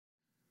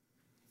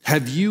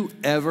Have you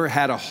ever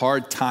had a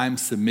hard time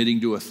submitting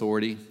to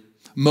authority?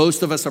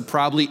 Most of us are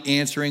probably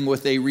answering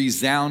with a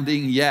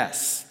resounding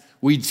yes.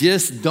 We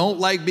just don't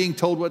like being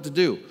told what to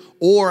do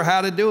or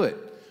how to do it.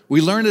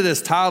 We learned it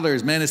as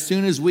toddlers, man. As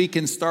soon as we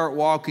can start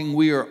walking,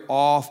 we are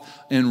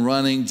off and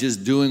running,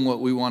 just doing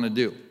what we want to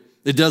do.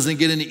 It doesn't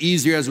get any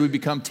easier as we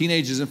become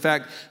teenagers. In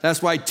fact,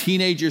 that's why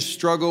teenagers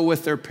struggle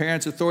with their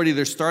parents' authority.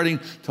 They're starting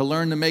to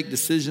learn to make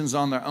decisions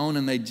on their own,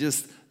 and they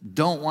just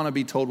don't want to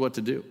be told what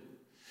to do.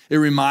 It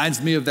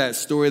reminds me of that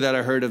story that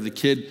I heard of the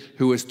kid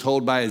who was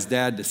told by his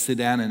dad to sit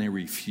down, and he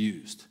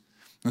refused.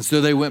 And so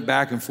they went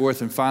back and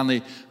forth, and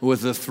finally, with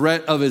the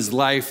threat of his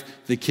life,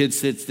 the kid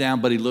sits down,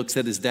 but he looks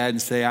at his dad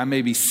and says, I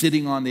may be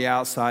sitting on the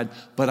outside,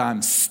 but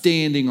I'm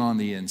standing on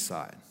the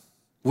inside.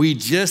 We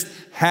just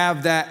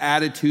have that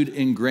attitude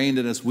ingrained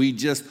in us. We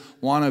just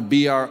want to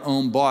be our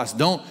own boss.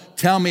 Don't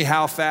tell me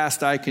how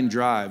fast I can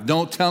drive.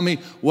 Don't tell me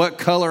what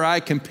color I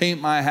can paint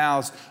my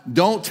house.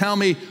 Don't tell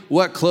me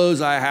what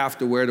clothes I have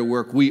to wear to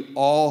work. We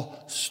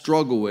all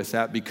struggle with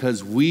that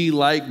because we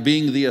like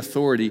being the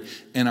authority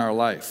in our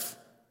life.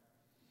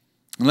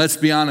 And let's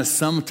be honest,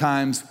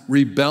 sometimes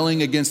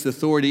rebelling against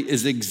authority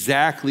is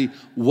exactly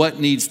what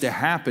needs to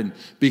happen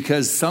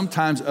because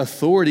sometimes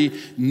authority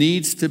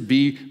needs to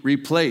be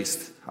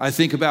replaced. I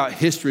think about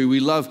history. We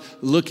love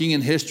looking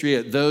in history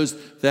at those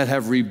that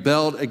have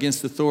rebelled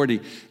against authority.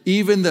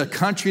 Even the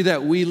country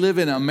that we live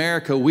in,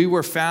 America, we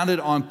were founded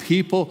on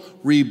people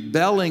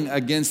rebelling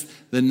against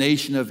the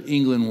nation of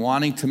England,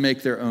 wanting to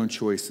make their own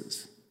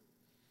choices.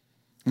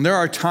 And there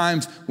are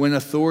times when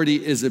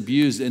authority is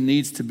abused and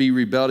needs to be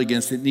rebelled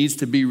against. It needs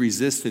to be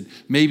resisted,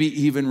 maybe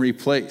even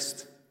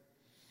replaced.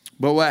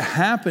 But what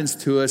happens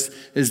to us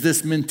is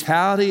this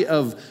mentality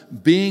of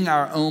being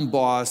our own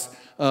boss,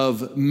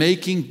 of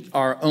making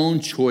our own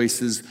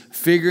choices,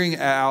 figuring it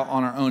out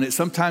on our own.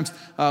 Sometimes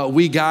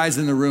we guys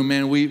in the room,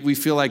 man, we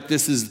feel like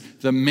this is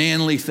the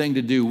manly thing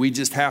to do. We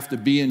just have to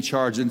be in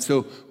charge. And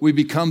so we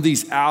become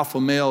these alpha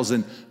males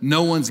and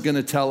no one's going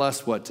to tell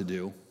us what to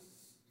do.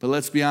 But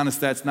let's be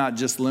honest, that's not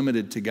just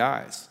limited to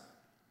guys.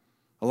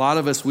 A lot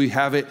of us, we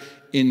have it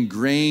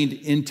ingrained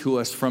into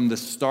us from the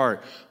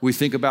start. We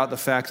think about the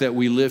fact that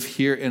we live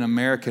here in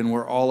America and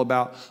we're all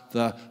about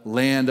the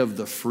land of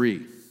the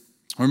free.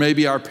 Or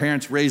maybe our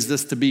parents raised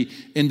us to be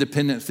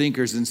independent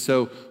thinkers, and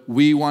so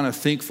we want to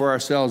think for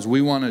ourselves.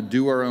 We want to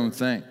do our own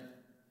thing.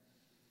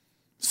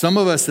 Some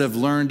of us have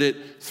learned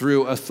it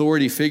through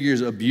authority figures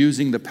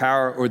abusing the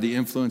power or the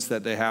influence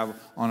that they have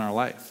on our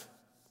life.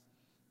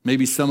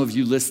 Maybe some of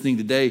you listening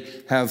today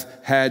have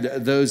had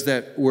those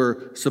that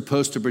were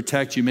supposed to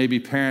protect you, maybe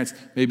parents,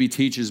 maybe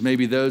teachers,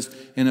 maybe those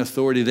in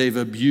authority. They've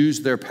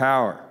abused their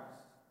power.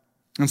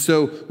 And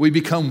so we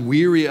become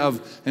weary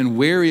of and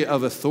wary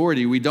of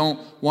authority. We don't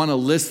want to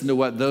listen to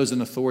what those in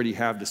authority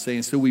have to say.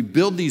 And so we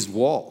build these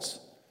walls.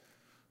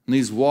 And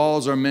these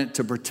walls are meant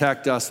to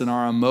protect us and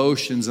our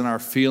emotions and our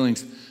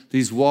feelings.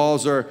 These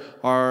walls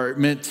are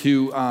meant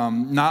to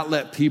not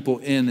let people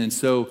in. And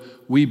so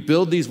we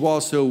build these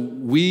walls so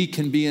we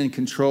can be in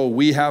control.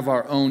 We have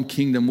our own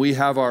kingdom. We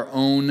have our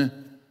own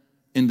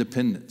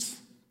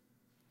independence.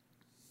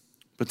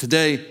 But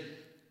today,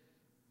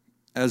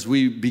 as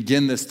we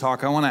begin this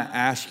talk, I want to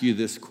ask you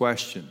this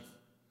question.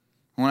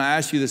 I want to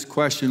ask you this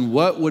question: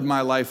 what would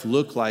my life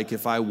look like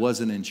if I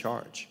wasn't in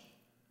charge?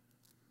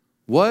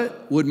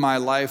 What would my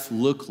life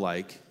look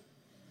like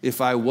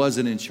if I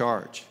wasn't in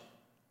charge?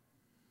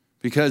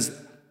 Because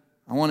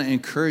I want to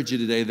encourage you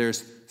today,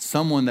 there's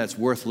someone that's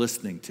worth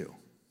listening to.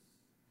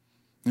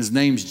 His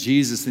name's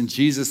Jesus, and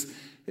Jesus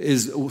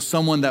is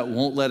someone that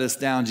won't let us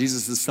down.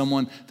 Jesus is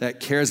someone that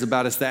cares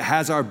about us, that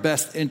has our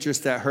best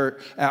interest at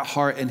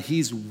heart, and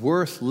he's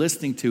worth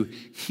listening to.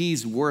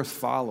 He's worth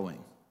following.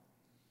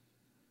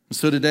 And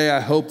so today, I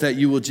hope that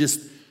you will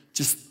just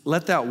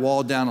let that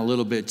wall down a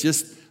little bit.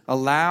 Just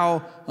allow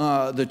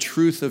the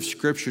truth of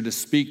Scripture to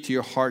speak to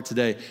your heart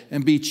today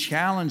and be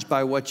challenged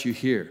by what you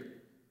hear.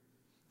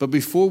 But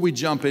before we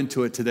jump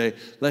into it today,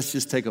 let's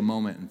just take a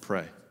moment and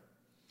pray.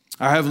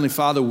 Our Heavenly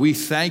Father, we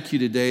thank you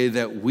today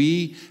that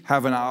we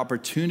have an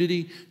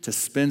opportunity to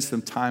spend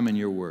some time in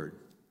your word.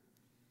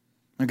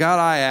 And God,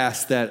 I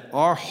ask that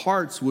our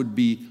hearts would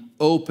be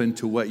open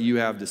to what you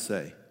have to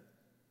say.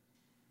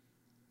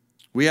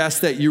 We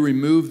ask that you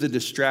remove the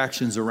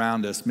distractions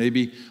around us.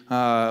 Maybe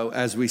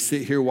as we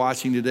sit here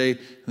watching today,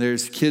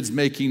 there's kids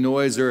making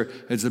noise, or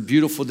it's a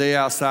beautiful day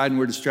outside and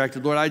we're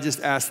distracted. Lord, I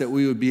just ask that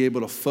we would be able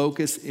to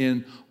focus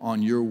in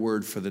on your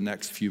word for the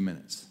next few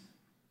minutes.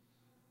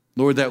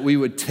 Lord, that we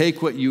would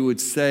take what you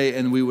would say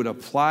and we would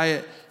apply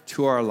it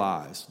to our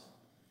lives.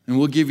 And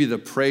we'll give you the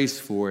praise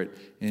for it.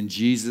 In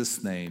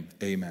Jesus' name,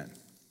 amen.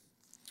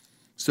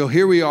 So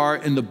here we are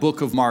in the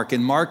book of Mark,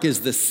 and Mark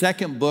is the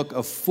second book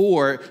of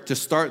 4 to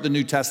start the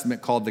New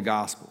Testament called the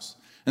Gospels.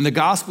 And the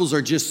Gospels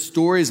are just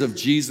stories of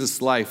Jesus'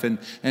 life,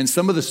 and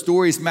some of the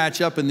stories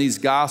match up in these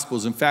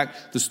Gospels. In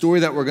fact, the story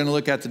that we're going to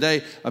look at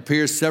today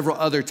appears several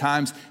other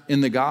times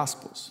in the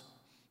Gospels.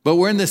 But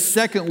we're in the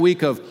second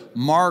week of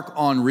Mark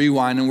on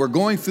Rewind, and we're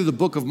going through the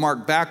book of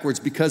Mark backwards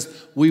because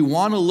we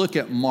want to look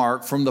at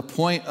Mark from the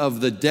point of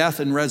the death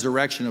and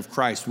resurrection of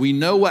Christ. We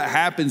know what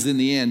happens in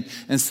the end,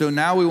 and so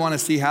now we want to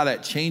see how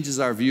that changes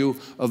our view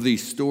of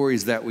these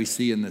stories that we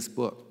see in this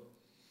book.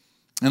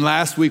 And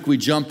last week we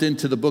jumped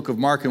into the book of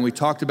Mark and we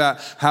talked about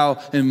how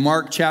in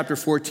Mark chapter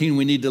 14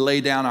 we need to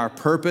lay down our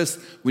purpose,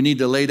 we need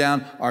to lay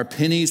down our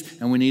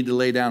pennies, and we need to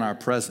lay down our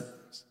present.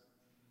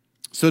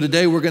 So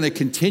today we're going to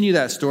continue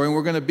that story, and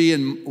we're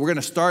going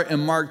to start in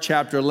Mark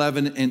chapter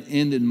 11 and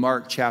end in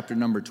Mark chapter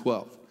number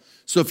 12.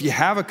 So if you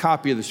have a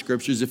copy of the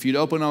scriptures, if you'd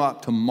open them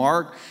up to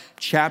Mark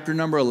chapter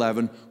number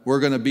 11,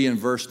 we're going to be in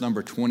verse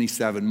number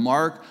 27.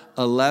 Mark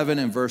 11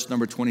 and verse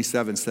number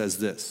 27 says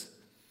this: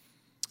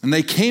 "And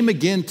they came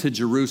again to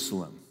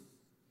Jerusalem.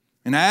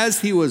 And as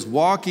he was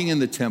walking in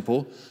the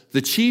temple,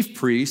 the chief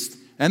priests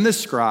and the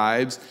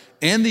scribes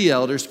and the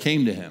elders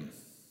came to him.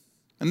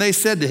 And they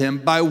said to him,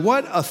 'By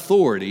what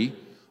authority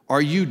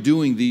are you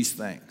doing these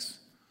things?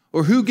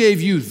 Or who gave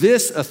you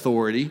this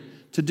authority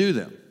to do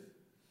them?'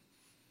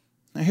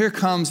 Now here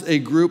comes a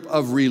group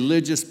of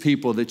religious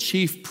people, the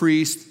chief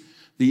priests,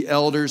 the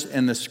elders,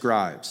 and the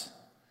scribes.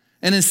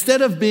 And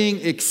instead of being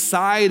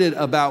excited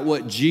about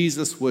what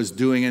Jesus was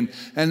doing,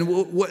 and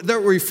what they're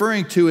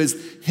referring to is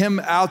him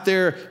out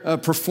there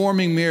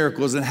performing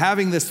miracles and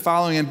having this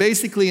following, and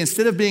basically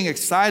instead of being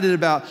excited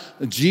about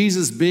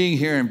Jesus being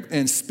here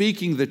and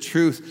speaking the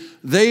truth,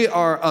 they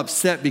are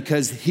upset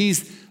because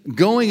he's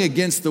going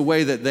against the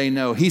way that they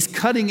know. He's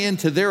cutting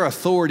into their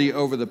authority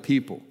over the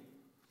people.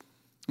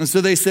 And so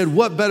they said,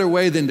 what better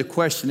way than to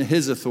question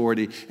his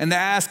authority and to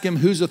ask him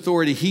whose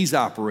authority he's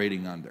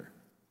operating under?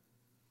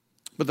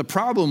 But the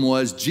problem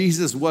was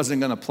Jesus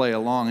wasn't going to play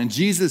along, and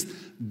Jesus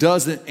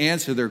doesn't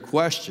answer their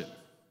question.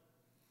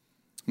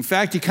 In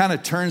fact, he kind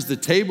of turns the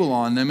table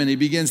on them and he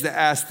begins to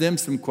ask them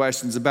some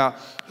questions about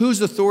whose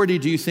authority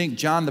do you think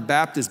John the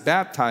Baptist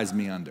baptized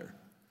me under?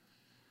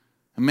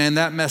 And man,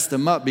 that messed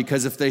them up,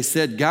 because if they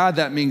said God,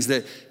 that means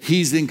that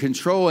he's in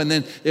control. And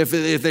then if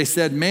they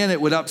said man, it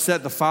would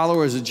upset the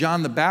followers of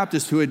John the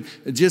Baptist who had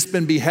just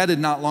been beheaded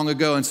not long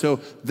ago. And so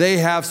they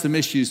have some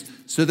issues.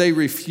 So they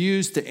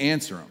refuse to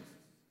answer him.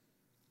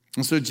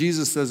 And so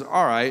Jesus says,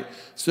 all right,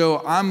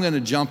 so I'm going to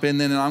jump in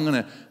then and I'm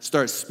going to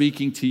start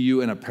speaking to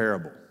you in a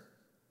parable.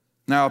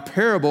 Now, a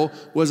parable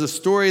was a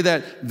story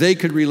that they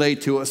could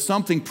relate to,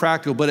 something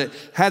practical, but it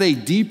had a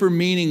deeper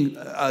meaning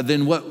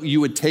than what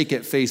you would take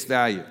at face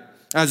value.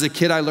 As a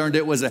kid, I learned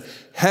it was an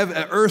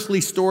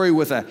earthly story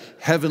with a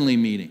heavenly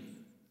meaning.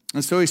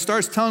 And so he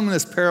starts telling them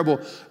this parable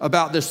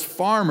about this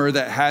farmer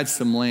that had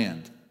some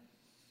land.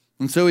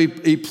 And so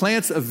he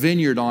plants a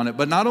vineyard on it.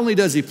 But not only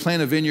does he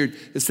plant a vineyard,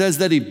 it says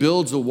that he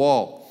builds a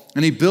wall,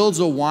 and he builds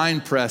a wine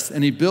press,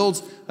 and he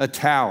builds a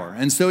tower.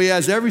 And so he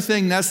has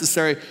everything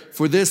necessary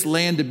for this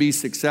land to be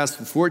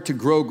successful, for it to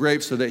grow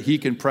grapes so that he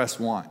can press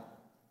wine.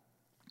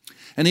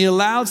 And he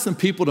allowed some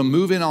people to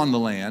move in on the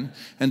land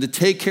and to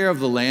take care of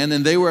the land,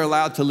 and they were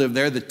allowed to live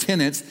there, the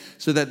tenants,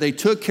 so that they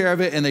took care of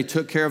it and they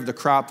took care of the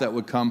crop that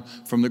would come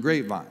from the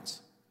grapevines.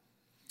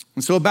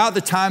 And so about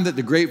the time that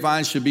the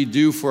grapevines should be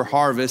due for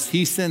harvest,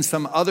 he sends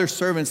some other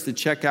servants to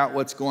check out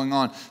what's going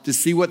on, to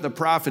see what the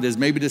profit is,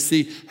 maybe to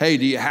see, hey,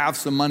 do you have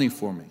some money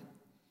for me?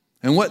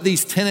 And what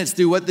these tenants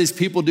do, what these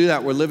people do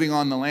that were living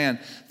on the land,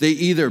 they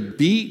either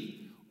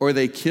beat or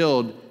they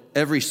killed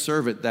every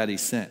servant that he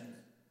sent.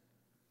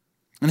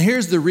 And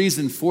here's the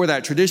reason for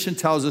that. Tradition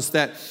tells us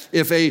that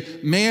if a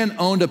man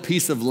owned a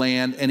piece of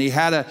land and he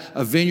had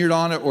a vineyard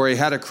on it or he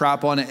had a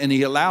crop on it and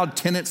he allowed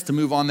tenants to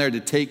move on there to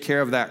take care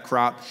of that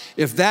crop,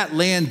 if that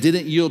land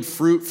didn't yield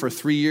fruit for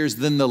 3 years,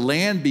 then the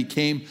land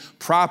became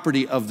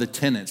property of the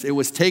tenants. It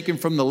was taken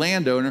from the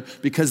landowner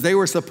because they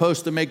were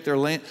supposed to make their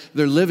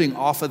living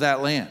off of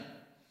that land.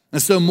 And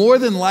so more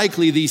than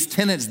likely, these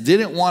tenants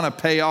didn't want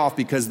to pay off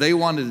because they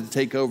wanted to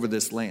take over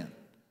this land.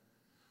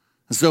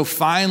 So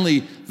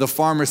finally, the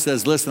farmer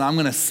says, listen, I'm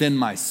going to send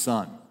my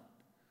son.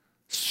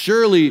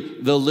 Surely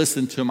they'll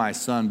listen to my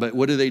son. But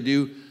what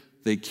do?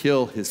 They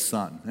kill his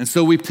son. And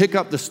so we pick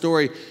up the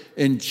story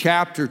in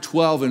chapter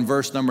 12 and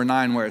verse number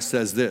 9, where it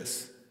says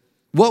this: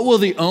 what will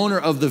the owner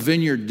of the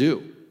vineyard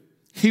do?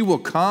 He will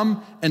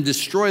come and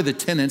destroy the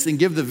tenants and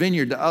give the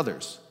vineyard to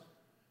others.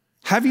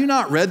 Have you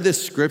not read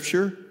this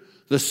scripture?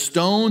 The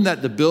stone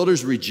that the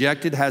builders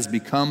rejected has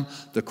become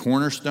the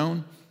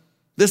cornerstone.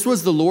 This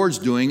was the Lord's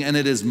doing, and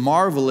it is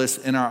marvelous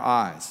in our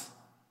eyes.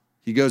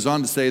 He goes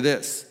on to say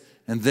this: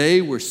 and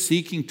they were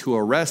seeking to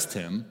arrest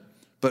him,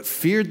 but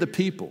feared the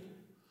people,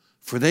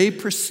 for they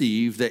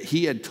perceived that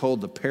he had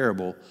told the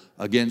parable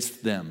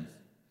against them.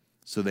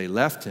 So they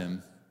left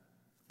him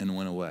and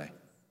went away.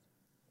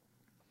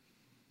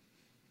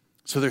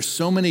 So there's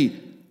so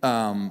many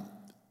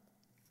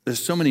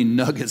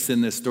nuggets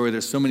in this story.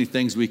 There's so many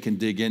things we can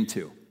dig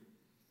into.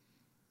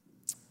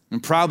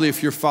 And probably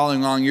if you're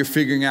following along, you're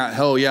figuring out,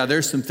 oh yeah,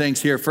 there's some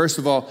things here. First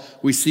of all,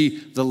 we see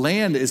the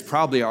land is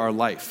probably our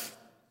life.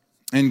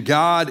 And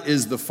God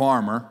is the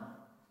farmer.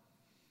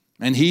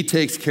 And he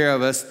takes care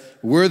of us.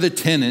 We're the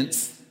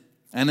tenants.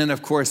 And then,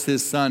 of course,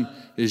 his son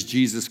is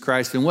Jesus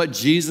Christ. And what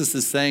Jesus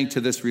is saying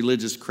to this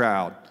religious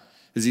crowd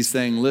is he's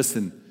saying,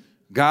 listen,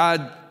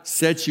 God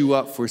set you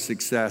up for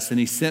success, and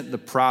he sent the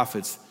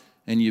prophets,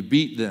 and you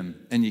beat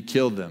them, and you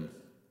killed them.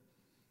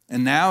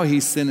 And now he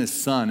sent his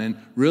son, and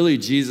really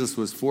Jesus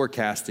was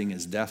forecasting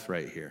his death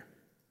right here.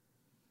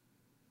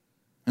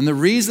 And the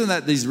reason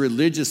that these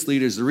religious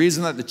leaders, the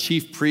reason that the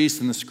chief priests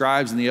and the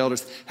scribes and the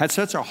elders had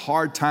such a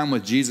hard time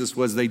with Jesus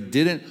was they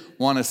didn't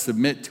want to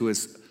submit to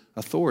his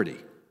authority.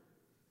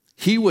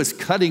 He was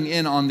cutting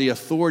in on the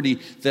authority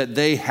that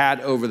they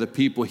had over the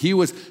people. He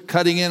was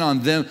cutting in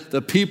on them,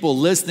 the people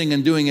listening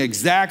and doing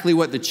exactly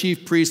what the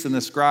chief priests and the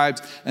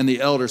scribes and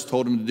the elders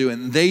told him to do.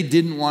 And they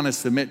didn't want to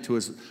submit to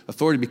his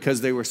authority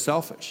because they were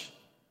selfish.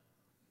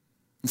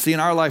 And see,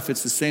 in our life,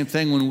 it's the same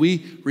thing. When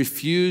we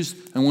refuse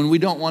and when we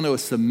don't want to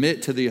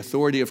submit to the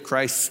authority of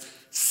Christ,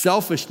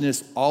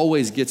 selfishness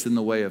always gets in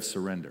the way of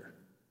surrender.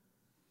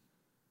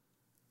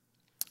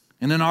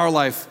 And in our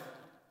life,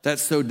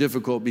 that's so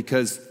difficult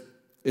because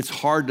it's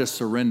hard to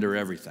surrender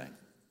everything.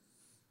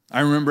 I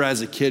remember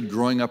as a kid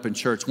growing up in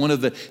church, one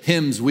of the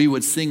hymns we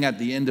would sing at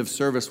the end of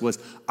service was,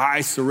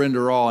 I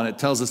surrender all. And it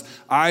tells us,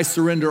 I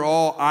surrender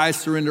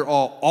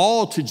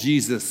all to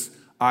Jesus,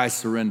 I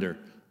surrender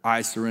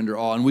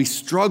all. And we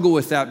struggle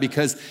with that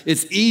because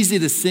it's easy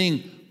to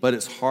sing, but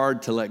it's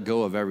hard to let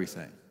go of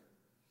everything.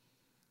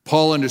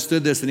 Paul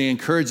understood this and he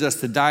encouraged us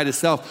to die to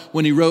self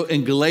when he wrote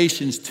in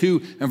Galatians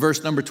 2 and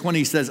verse number 20,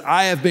 he says,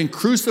 I have been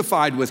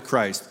crucified with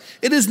Christ.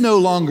 It is no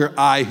longer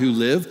I who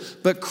live,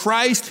 but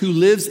Christ who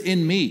lives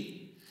in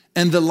me.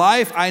 And the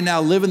life I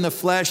now live in the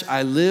flesh,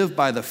 I live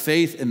by the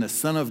faith in the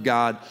Son of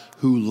God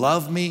who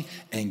loved me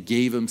and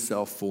gave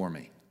himself for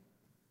me.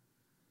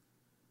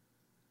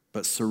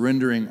 But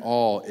surrendering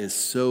all is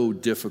so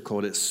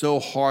difficult. It's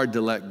so hard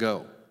to let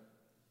go.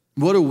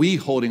 What are we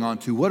holding on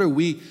to? What are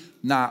we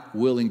not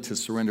willing to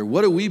surrender?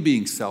 What are we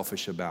being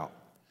selfish about?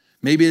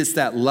 Maybe it's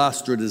that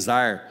lust or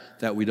desire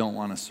that we don't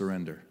want to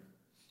surrender.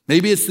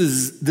 Maybe it's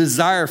the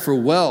desire for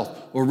wealth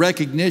or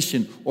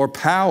recognition or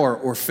power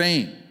or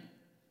fame.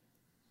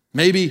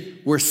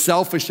 Maybe we're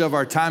selfish of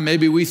our time.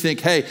 Maybe we think,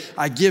 hey,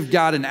 I give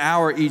God an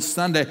hour each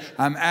Sunday.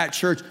 I'm at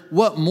church.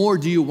 What more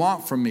do you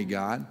want from me,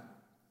 God?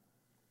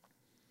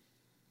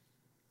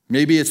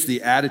 Maybe it's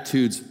the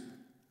attitudes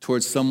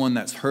towards someone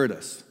that's hurt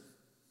us.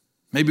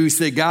 Maybe we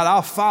say, God,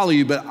 I'll follow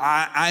you, but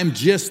I'm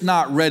just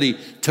not ready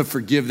to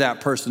forgive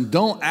that person.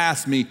 Don't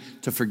ask me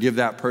to forgive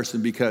that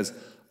person because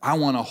I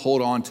want to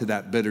hold on to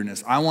that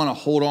bitterness. I want to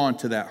hold on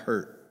to that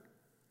hurt.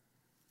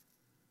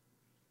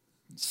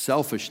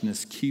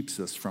 Selfishness keeps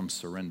us from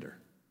surrender.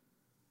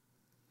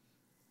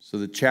 So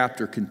the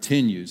chapter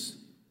continues,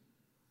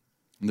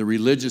 and the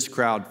religious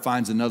crowd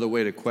finds another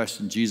way to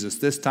question Jesus.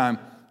 This time,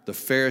 the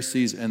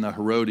Pharisees and the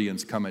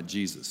Herodians come at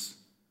Jesus.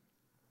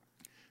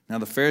 Now,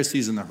 the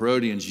Pharisees and the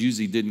Herodians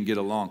usually didn't get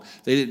along.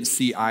 They didn't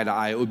see eye to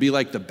eye. It would be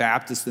like the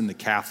Baptists and the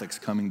Catholics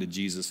coming to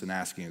Jesus and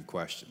asking a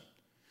question.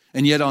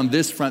 And yet on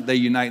this front, they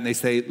unite and they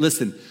say,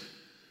 listen,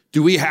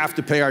 do we have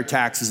to pay our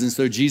taxes? And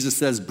so Jesus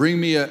says, bring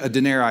me a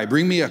denarii,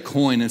 bring me a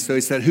coin. And so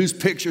he said, whose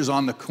picture's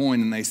on the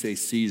coin? And they say,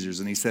 Caesar's.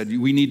 And he said,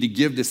 we need to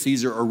give to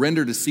Caesar or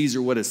render to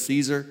Caesar what is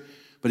Caesar.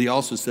 But he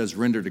also says,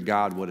 render to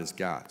God what is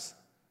God's.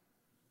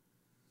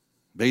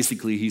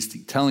 Basically,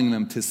 he's telling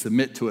them to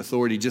submit to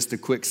authority. Just a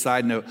quick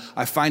side note,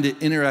 I find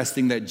it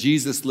interesting that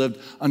Jesus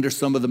lived under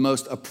some of the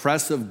most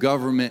oppressive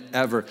government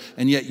ever,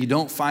 and yet you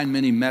don't find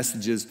many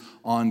messages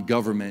on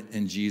government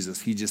in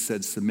Jesus. He just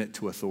said submit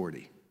to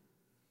authority.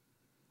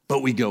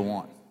 But we go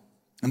on.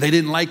 And they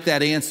didn't like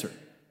that answer.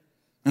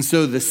 And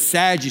so the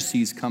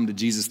Sadducees come to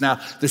Jesus.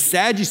 Now, the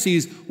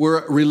Sadducees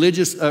were a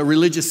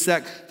religious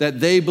sect that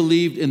they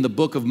believed in the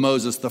book of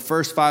Moses, the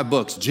first 5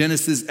 books,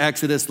 Genesis,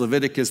 Exodus,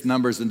 Leviticus,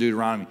 Numbers, and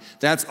Deuteronomy.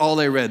 That's all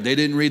they read. They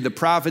didn't read the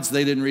prophets.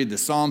 They didn't read the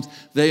Psalms.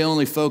 They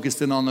only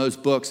focused in on those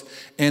books.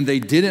 And they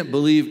didn't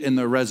believe in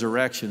the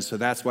resurrection, so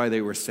that's why they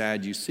were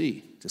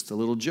Sadducee. Just a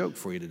little joke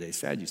for you today,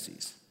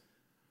 Sadducees.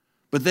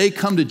 But they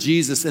come to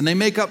Jesus and they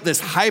make up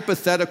this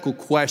hypothetical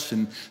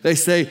question. They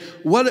say,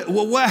 what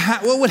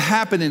would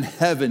happen in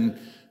heaven,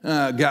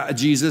 God,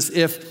 Jesus,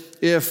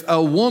 if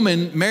a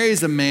woman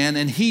marries a man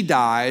and he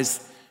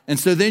dies, and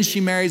so then she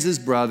marries his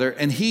brother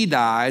and he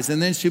dies,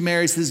 and then she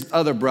marries his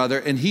other brother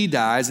and he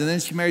dies, and then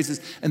she marries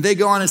his, and they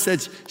go on and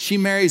said she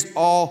marries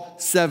all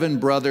 7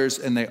 brothers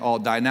and they all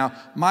die. Now,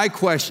 my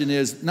question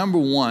is, number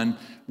one,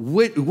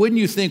 wouldn't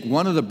you think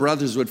one of the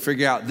brothers would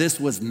figure out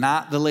this was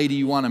not the lady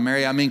you want to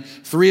marry? I mean,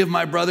 3 of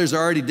my brothers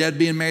are already dead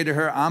being married to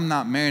her. I'm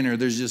not marrying her.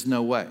 There's just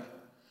no way.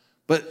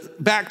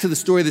 But back to the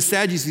story, the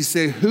Sadducees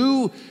say,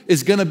 who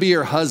is going to be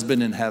her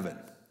husband in heaven?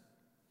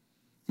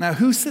 Now,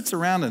 who sits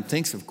around and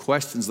thinks of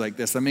questions like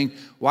this? I mean,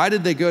 why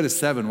did they go to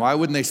 7? Why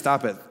wouldn't they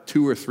stop at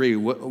 2 or 3?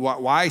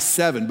 Why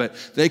 7? But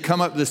they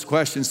come up with this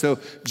question. So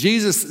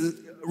Jesus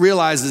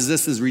realizes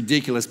this is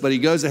ridiculous, but he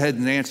goes ahead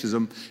and answers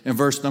them in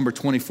verse number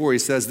 24. He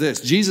says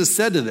this, Jesus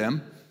said to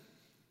them,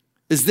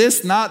 is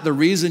this not the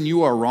reason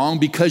you are wrong?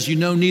 Because you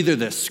know neither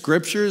the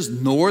scriptures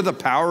nor the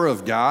power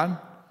of God?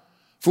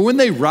 For when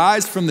they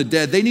rise from the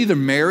dead, they neither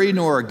marry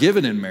nor are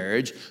given in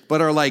marriage,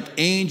 but are like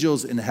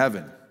angels in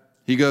heaven.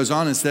 He goes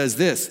on and says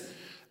this,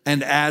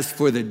 and as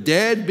for the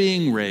dead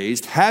being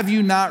raised, have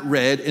you not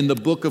read in the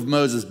book of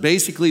Moses?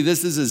 Basically,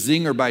 this is a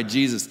zinger by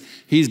Jesus.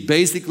 He's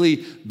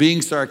basically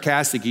being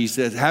sarcastic. He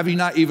says, have you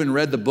not even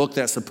read the book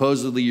that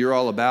supposedly you're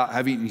all about?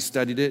 Haven't you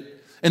studied it?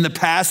 In the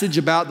passage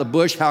about the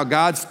bush, how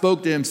God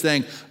spoke to him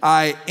saying,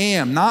 I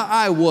am, not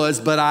I was,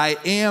 but I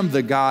am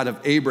the God of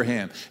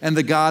Abraham and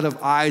the God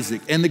of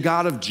Isaac and the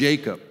God of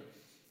Jacob.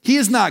 He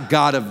is not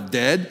God of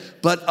dead,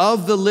 but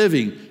of the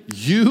living.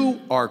 You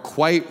are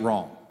quite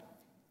wrong.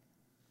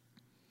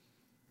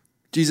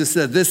 Jesus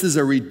said, this is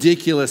a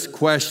ridiculous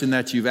question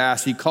that you've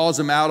asked. He calls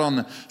him out on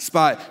the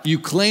spot. You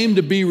claim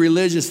to be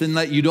religious and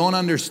that you don't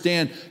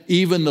understand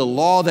even the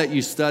law that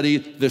you study,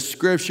 the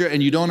scripture,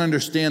 and you don't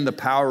understand the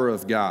power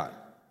of God.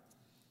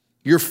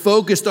 You're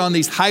focused on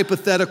these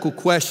hypothetical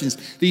questions,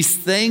 these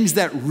things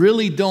that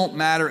really don't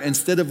matter,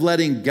 instead of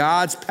letting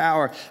God's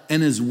power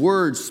and his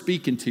word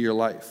speak into your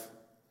life.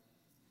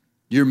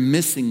 You're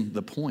missing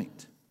the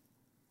point.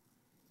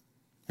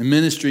 In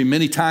ministry,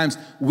 many times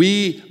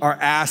we are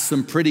asked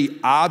some pretty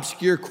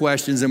obscure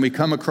questions and we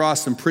come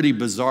across some pretty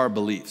bizarre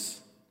beliefs.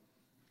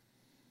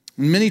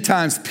 Many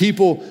times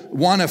people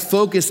want to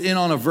focus in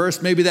on a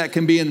verse, maybe that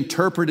can be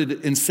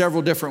interpreted in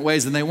several different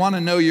ways, and they want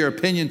to know your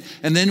opinion.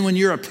 And then when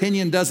your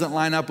opinion doesn't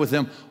line up with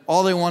them,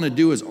 all they want to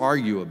do is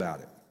argue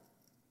about it.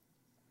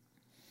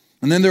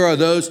 And then there are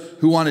those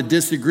who want to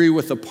disagree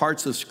with the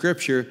parts of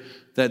Scripture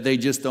that they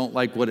just don't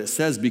like what it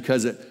says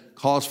because it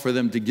calls for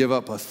them to give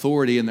up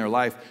authority in their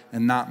life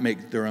and not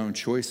make their own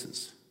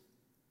choices.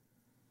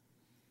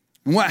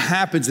 And what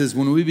happens is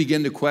when we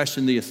begin to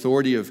question the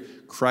authority of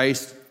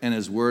Christ and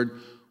his word,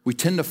 we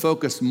tend to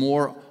focus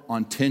more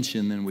on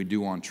tension than we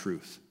do on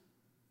truth.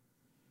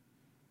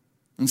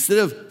 Instead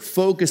of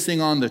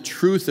focusing on the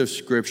truth of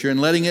Scripture and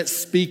letting it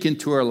speak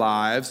into our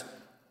lives,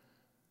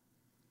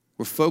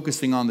 we're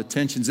focusing on the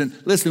tensions. And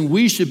listen,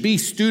 we should be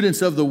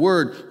students of the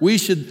Word. We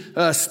should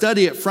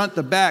study it front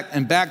to back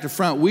and back to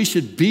front. We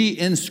should be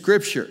in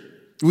Scripture.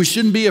 We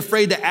shouldn't be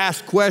afraid to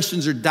ask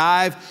questions or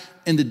dive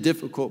into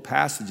difficult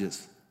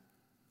passages.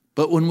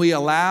 But when we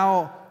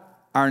allow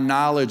our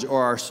knowledge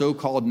or our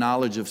so-called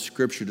knowledge of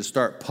Scripture to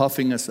start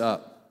puffing us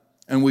up,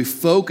 and we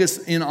focus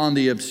in on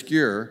the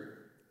obscure,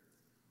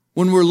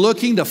 when we're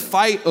looking to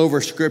fight over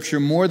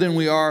Scripture more than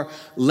we are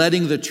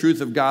letting the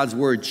truth of God's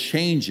word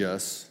change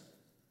us,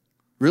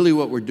 really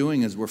what we're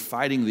doing is we're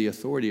fighting the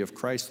authority of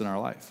Christ in our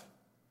life.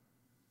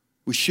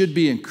 We should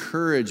be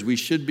encouraged. We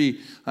should be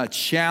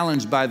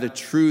challenged by the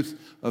truth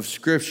of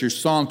Scripture.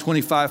 Psalm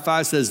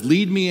 25:5 says,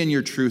 lead me in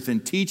your truth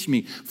and teach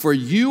me, for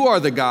you are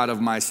the God of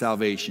my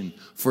salvation.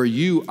 For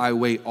you I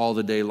wait all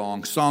the day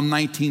long. Psalm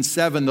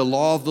 19:7, the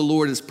law of the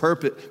Lord is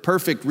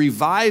perfect,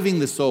 reviving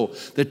the soul.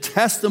 The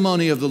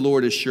testimony of the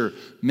Lord is sure,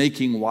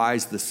 making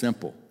wise the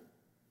simple.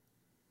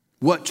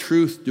 What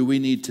truth do we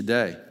need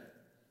today?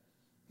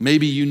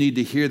 Maybe you need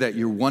to hear that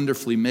you're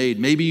wonderfully made.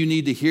 Maybe you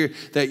need to hear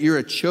that you're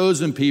a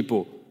chosen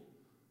people.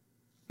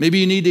 Maybe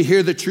you need to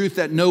hear the truth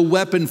that no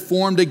weapon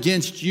formed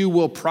against you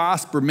will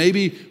prosper.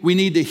 Maybe we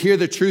need to hear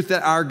the truth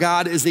that our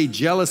God is a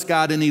jealous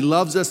God and he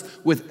loves us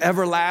with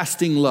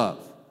everlasting love.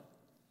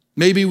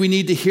 Maybe we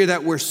need to hear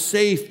that we're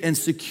safe and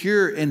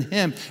secure in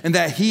him and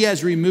that he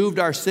has removed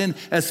our sin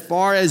as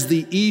far as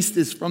the east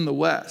is from the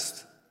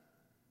west.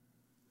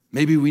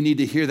 Maybe we need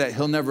to hear that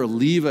he'll never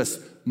leave us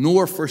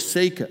nor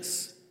forsake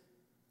us.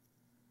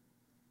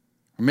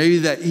 Or maybe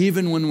that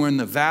even when we're in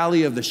the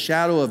valley of the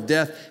shadow of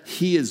death,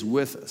 he is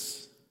with us.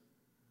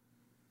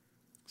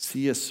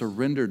 See, a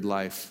surrendered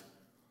life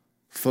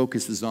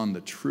focuses on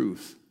the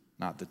truth,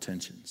 not the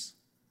tensions.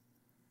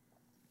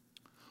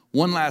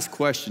 One last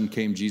question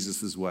came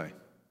Jesus' way.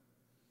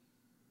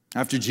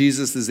 After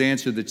Jesus has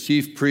answered the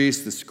chief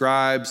priests, the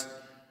scribes,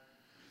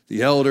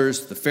 the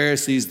elders, the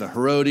Pharisees, the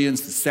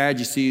Herodians, the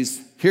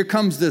Sadducees, here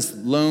comes this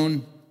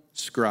lone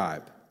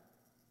scribe.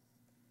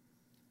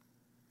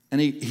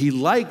 And he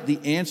liked the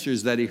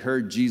answers that he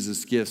heard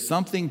Jesus give.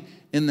 Something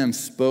in them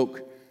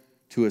spoke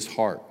to his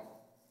heart.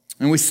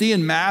 And we see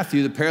in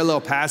Matthew, the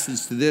parallel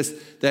passage to this,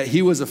 that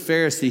he was a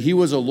Pharisee. He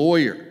was a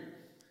lawyer.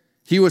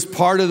 He was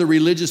part of the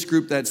religious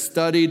group that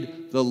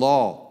studied the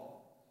law.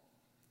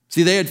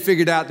 See, they had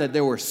figured out that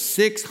there were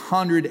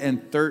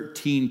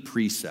 613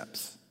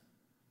 precepts.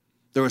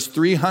 There was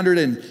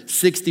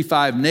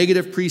 365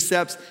 negative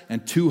precepts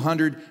and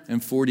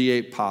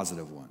 248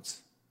 positive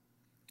ones.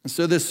 And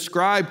so this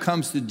scribe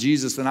comes to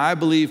Jesus, and I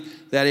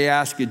believe that he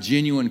asked a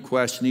genuine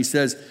question. He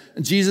says,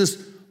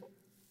 Jesus,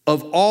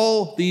 of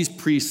all these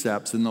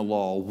precepts in the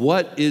law,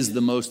 what is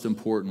the most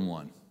important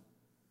one?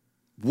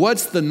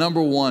 What's the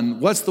number one?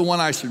 What's the one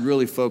I should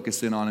really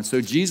focus in on? And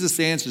so Jesus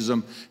answers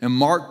him in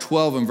Mark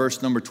 12 and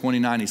verse number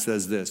 29. He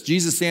says this.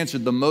 Jesus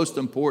answered, the most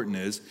important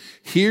is,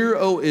 hear,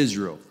 O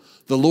Israel,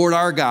 the Lord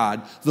our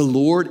God, the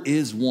Lord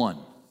is one.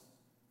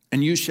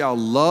 And you shall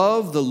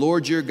love the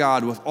Lord your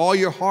God with all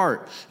your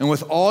heart and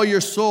with all your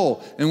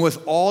soul and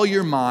with all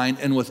your mind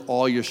and with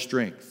all your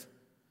strength.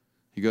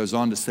 He goes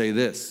on to say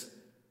this.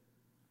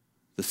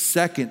 The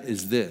second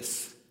is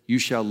this: you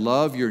shall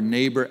love your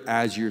neighbor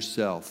as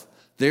yourself.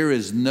 There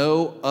is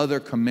no other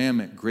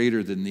commandment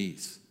greater than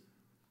these.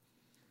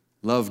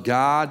 Love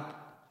God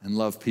and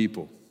love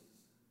people.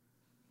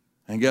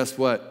 And guess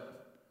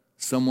what?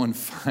 Someone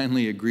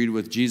finally agreed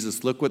with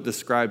Jesus. Look what the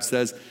scribe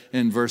says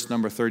in verse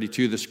number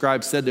 32. The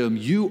scribe said to him,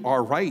 "You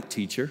are right,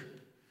 teacher.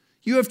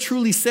 You have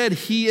truly said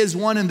he is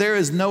one and there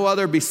is no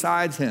other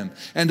besides him.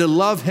 And to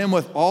love him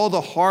with all the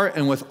heart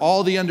and with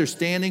all the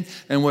understanding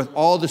and with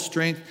all the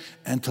strength,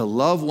 and to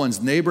love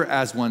one's neighbor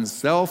as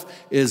oneself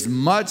is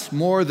much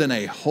more than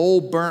a whole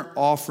burnt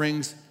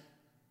offerings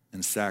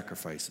and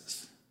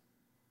sacrifices."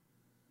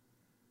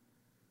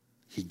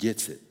 He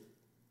gets it.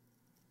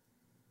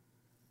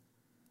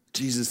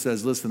 Jesus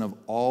says, listen, of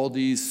all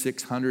these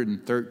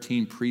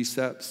 613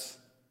 precepts,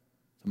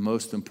 the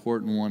most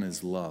important one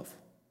is love.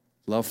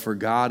 Love for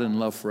God and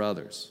love for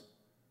others.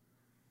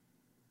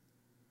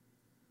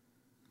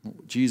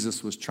 What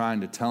Jesus was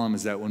trying to tell him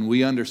is that when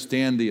we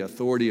understand the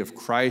authority of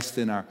Christ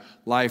in our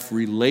life,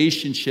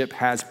 relationship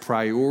has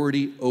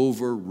priority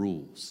over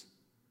rules.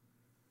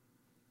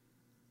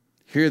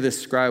 Here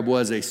this scribe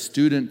was a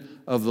student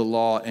of the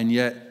law, and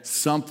yet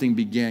something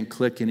began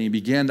clicking. He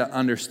began to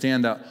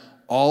understand that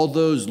all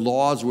those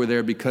laws were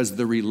there because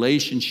the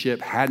relationship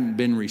hadn't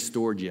been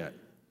restored yet.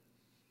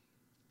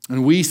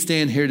 And we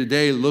stand here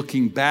today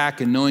looking back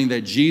and knowing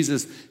that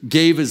Jesus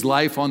gave his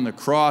life on the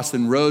cross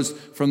and rose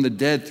from the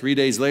dead 3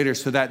 days later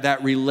so that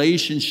that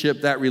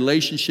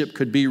relationship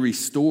could be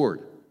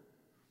restored.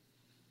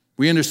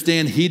 We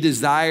understand he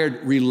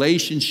desired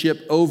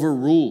relationship over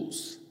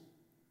rules.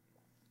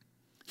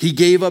 He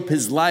gave up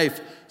his life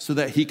so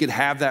that he could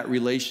have that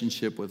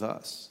relationship with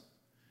us.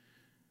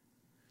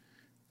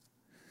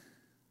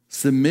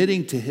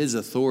 Submitting to his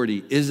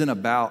authority isn't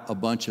about a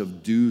bunch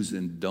of do's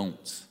and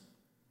don'ts.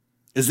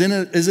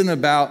 Isn't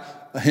about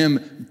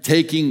him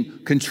taking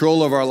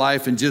control of our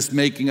life and just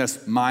making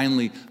us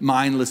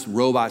mindless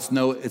robots.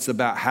 No, it's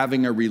about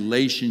having a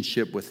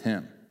relationship with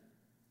him.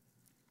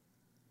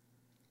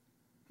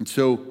 And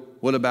so,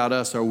 what about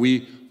us? Are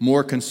we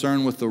more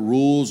concerned with the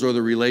rules or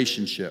the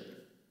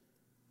relationship?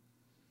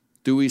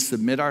 Do we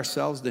submit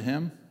ourselves to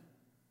him?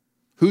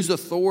 Whose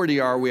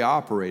authority are we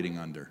operating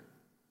under?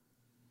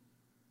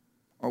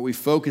 Are we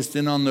focused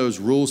in on those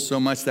rules so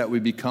much that we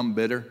become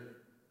bitter?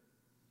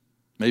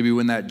 Maybe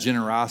when that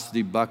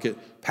generosity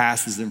bucket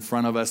passes in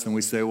front of us and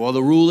we say, well,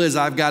 the rule is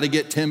I've got to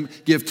give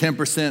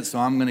 10%, so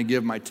I'm going to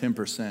give my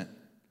 10%.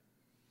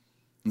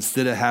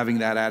 Instead of having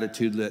that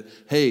attitude that,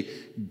 hey,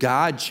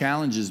 God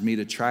challenges me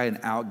to try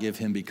and outgive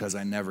him because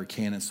I never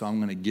can, and so I'm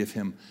going to give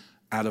him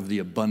out of the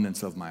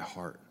abundance of my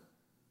heart.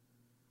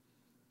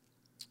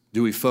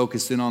 Do we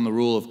focus in on the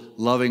rule of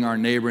loving our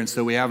neighbor? And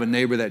so we have a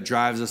neighbor that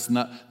drives us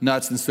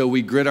nuts. And so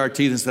we grit our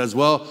teeth and says,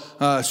 well,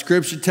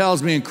 Scripture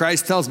tells me and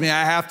Christ tells me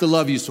I have to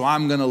love you, so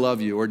I'm going to love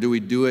you. Or do we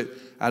do it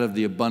out of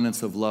the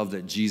abundance of love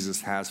that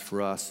Jesus has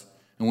for us?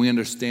 And we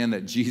understand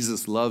that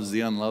Jesus loves the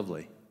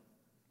unlovely.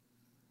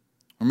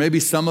 Or maybe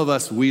some of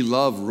us, we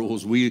love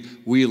rules. We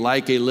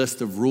like a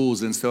list of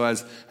rules. And so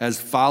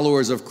as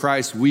followers of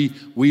Christ, we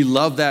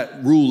love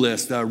that rule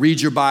list. Read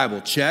your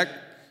Bible, check.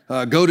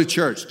 Go to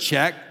church,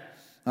 check.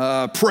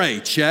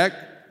 Pray, check.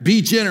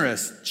 Be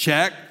generous,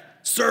 check.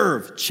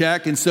 Serve,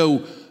 check. And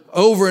so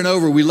over and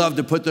over, we love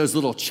to put those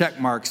little check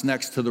marks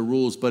next to the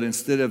rules. But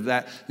instead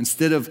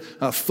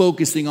of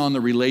focusing on the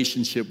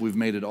relationship, we've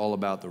made it all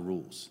about the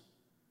rules.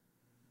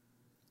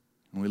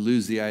 And we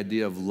lose the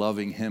idea of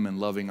loving him and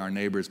loving our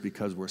neighbors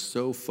because we're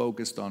so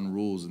focused on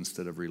rules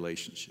instead of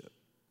relationship.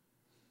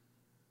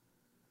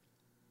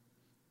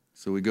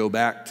 So we go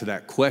back to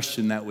that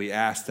question that we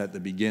asked at the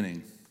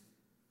beginning.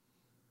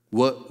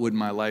 What would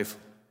my life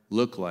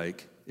look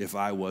like if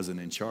I wasn't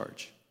in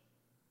charge?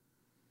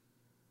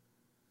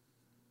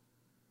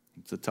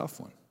 It's a tough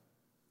one.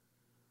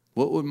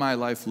 What would my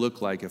life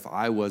look like if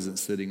I wasn't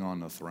sitting on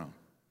the throne?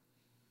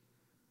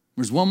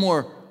 There's one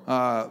more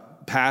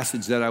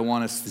passage that I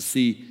want us to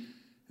see.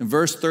 In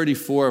verse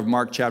 34 of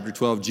Mark chapter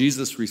 12,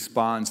 Jesus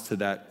responds to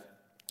that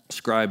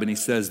scribe and he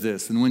says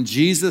this, and when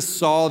Jesus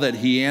saw that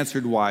he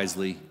answered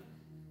wisely,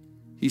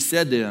 he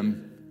said to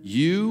him,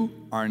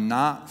 you are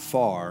not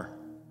far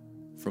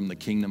from the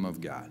kingdom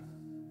of God.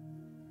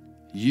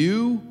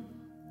 You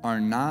are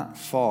not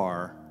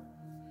far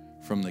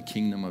from the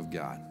kingdom of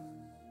God.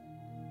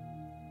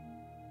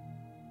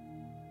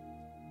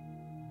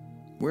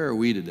 Where are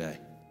we today?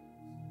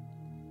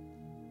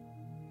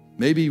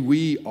 Maybe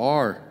we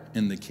are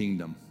in the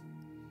kingdom,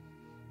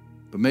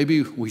 but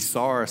maybe we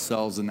saw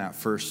ourselves in that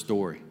first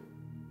story.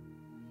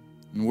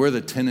 And we're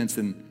the tenants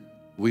and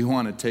we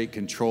want to take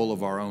control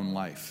of our own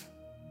life.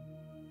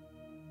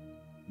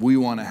 We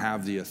want to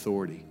have the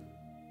authority.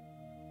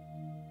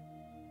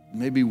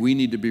 Maybe we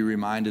need to be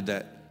reminded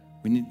that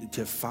we need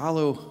to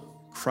follow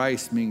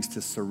Christ means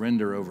to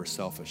surrender over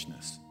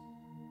selfishness,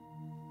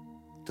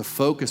 to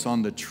focus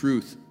on the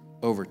truth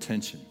over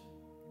tension,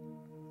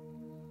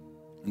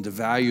 and to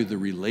value the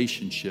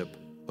relationship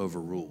over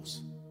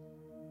rules.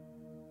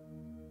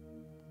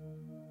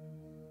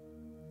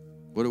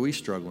 What are we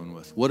struggling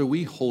with? What are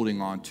we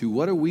holding on to?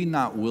 What are we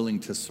not willing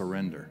to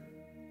surrender?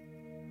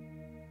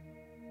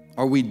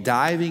 Are we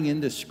diving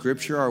into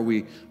Scripture? Are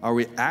we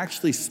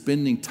actually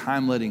spending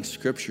time letting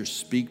Scripture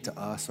speak to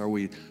us? Are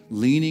we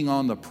leaning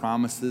on the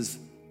promises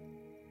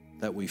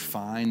that we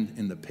find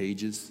in the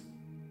pages?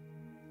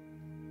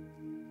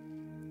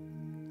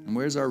 And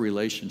where's our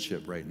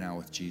relationship right now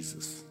with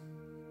Jesus?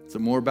 Is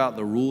it more about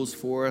the rules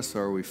for us,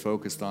 or are we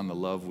focused on the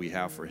love we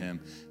have for him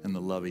and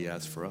the love he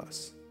has for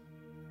us?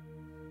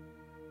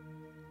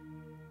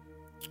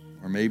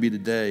 Or maybe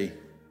today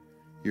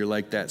you're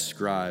like that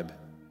scribe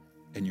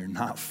and you're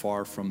not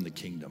far from the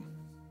kingdom.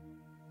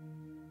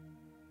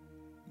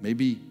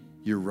 Maybe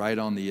you're right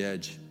on the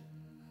edge,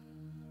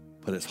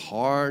 but it's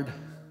hard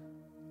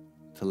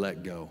to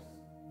let go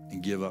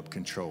and give up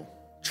control.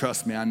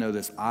 Trust me, I know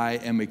this. I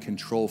am a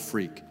control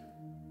freak.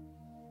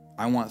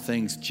 I want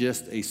things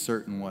just a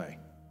certain way.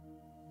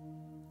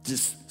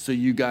 Just so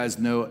you guys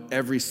know,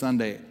 every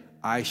Sunday,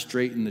 I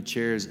straighten the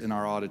chairs in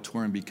our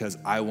auditorium because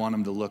I want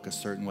them to look a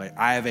certain way.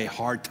 I have a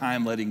hard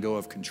time letting go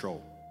of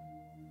control.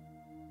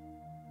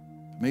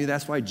 Maybe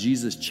that's why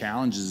Jesus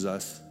challenges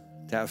us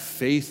to have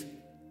faith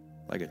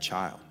like a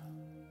child.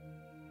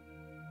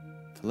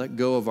 To let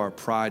go of our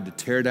pride, to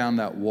tear down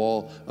that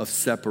wall of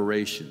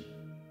separation.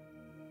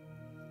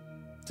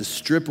 To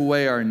strip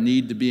away our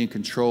need to be in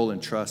control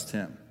and trust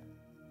him.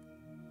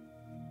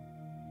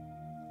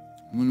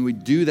 When we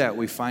do that,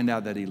 we find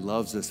out that he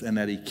loves us and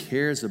that he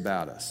cares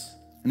about us.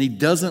 And he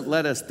doesn't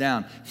let us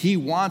down. He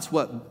wants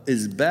what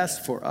is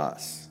best for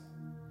us.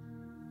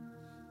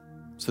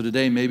 So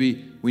today,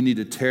 maybe we need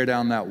to tear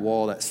down that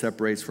wall that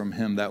separates from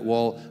him, that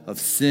wall of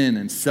sin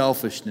and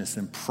selfishness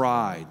and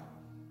pride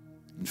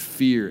and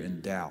fear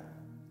and doubt,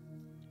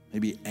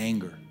 maybe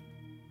anger.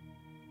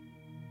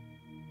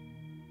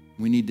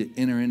 We need to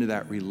enter into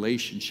that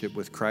relationship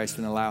with Christ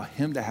and allow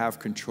him to have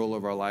control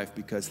of our life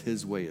because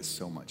his way is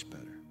so much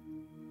better.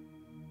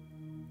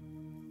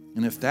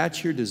 And if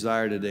that's your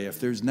desire today, if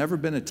there's never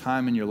been a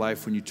time in your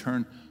life when you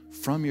turn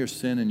from your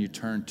sin and you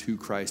turn to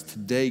Christ,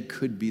 today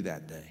could be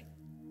that day.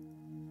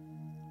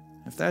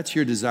 If that's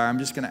your desire, I'm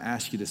just going to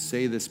ask you to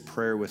say this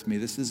prayer with me.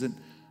 This isn't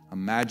a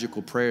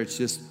magical prayer, it's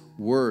just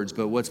words.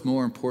 But what's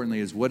more importantly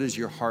is, what is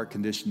your heart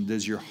condition?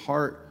 Does your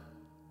heart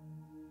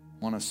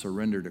want to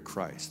surrender to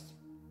Christ?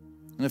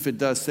 And if it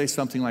does, say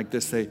something like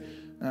this. Say,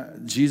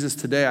 Jesus,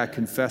 today I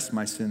confess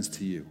my sins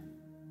to you.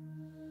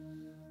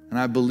 And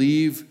I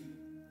believe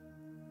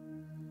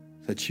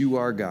that you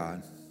are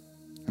God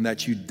and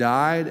that you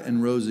died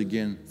and rose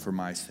again for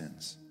my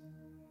sins.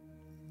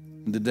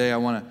 And today I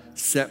want to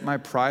set my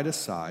pride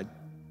aside.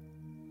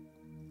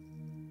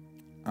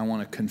 I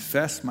want to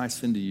confess my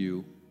sin to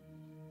you,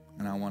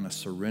 and I want to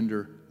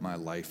surrender my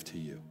life to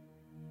you.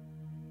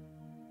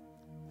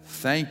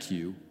 Thank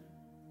you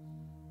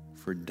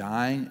for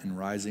dying and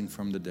rising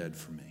from the dead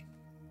for me.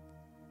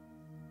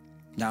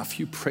 Now, if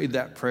you prayed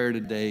that prayer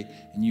today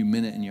and you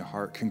meant it in your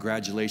heart,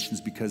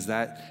 congratulations, because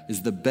that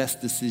is the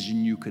best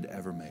decision you could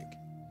ever make.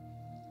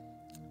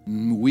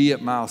 And we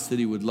at Miles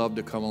City would love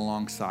to come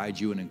alongside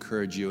you and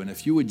encourage you. And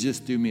if you would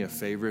just do me a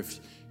favor, if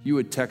you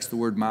would text the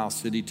word Miles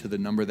City to the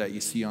number that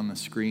you see on the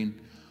screen,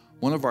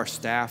 one of our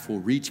staff will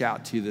reach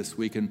out to you this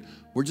week, and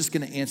we're just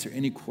going to answer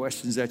any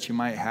questions that you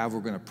might have.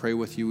 We're going to pray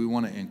with you. We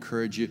want to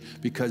encourage you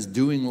because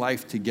doing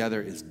life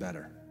together is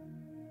better.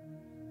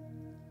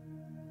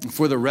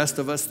 For the rest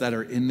of us that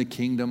are in the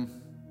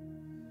kingdom,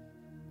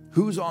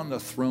 who's on the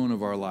throne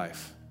of our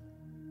life?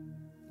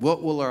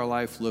 What will our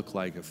life look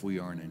like if we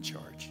aren't in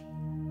charge?